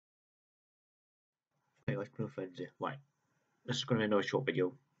guys, Plymouth Fenns here. Right, this is going to be another short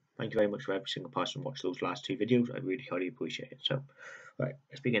video. Thank you very much for every single person who watched those last two videos. I really highly appreciate it. So, right,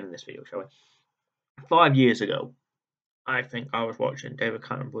 let's begin in this video, shall we? 5 years ago, I think I was watching David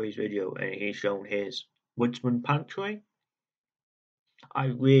Canterbury's video and he's shown his woodsman pantry. I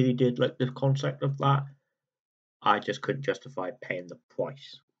really did like the concept of that. I just couldn't justify paying the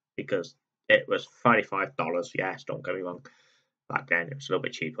price because it was $35. Yes, don't get me wrong. Back then, it was a little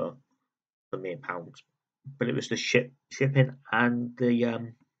bit cheaper for me in pounds, but it was the shipping and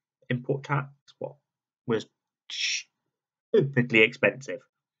the import tax what was stupidly expensive.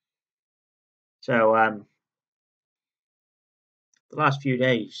 So the last few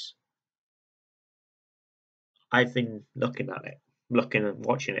days I've been looking at it, looking and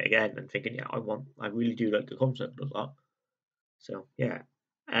watching it again and thinking, yeah, I really do like the concept of that. So yeah,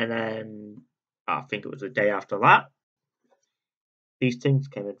 and then I think it was the day after that, these things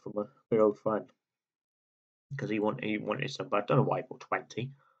came in from a good old friend because he wanted some, but I don't know why he bought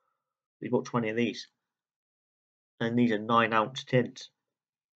 20. He bought 20 of these, and these are 9-ounce tins.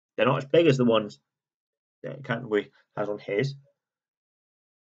 They're not as big as the ones that Canterbury has on his,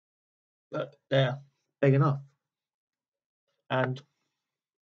 but they're big enough. And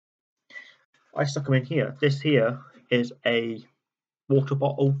I stuck them in here. This here is a water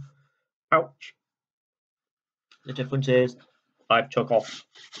bottle pouch. The difference is I took off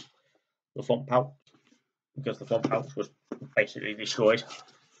the front pouch because the front pouch was basically destroyed.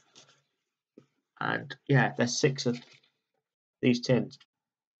 And yeah, there's 6 of these tins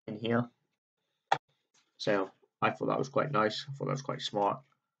in here. So I thought that was quite nice. I thought that was quite smart.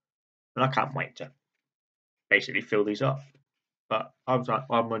 And I can't wait to basically fill these up. But I'm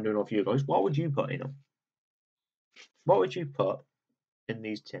wondering of you guys, what would you put in them? What would you put in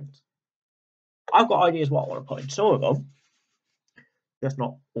these tins? I've got ideas what I want to put in some of them, just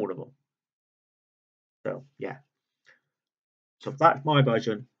not all of them. So yeah. So that's my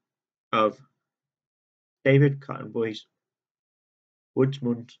version of David Canterbury's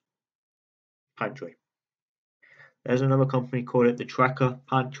Woodsman's Pantry. There's another company called it the Tracker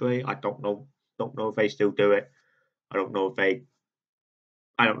Pantry. I don't know if they still do it. I don't know.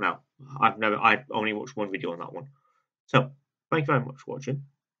 I've only watched one video on that one. So thank you very much for watching.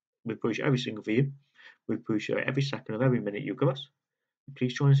 We appreciate every single view. We appreciate every second of every minute you give us.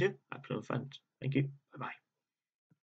 Please join us here at Plymouth Fenns. Thank you. Bye bye.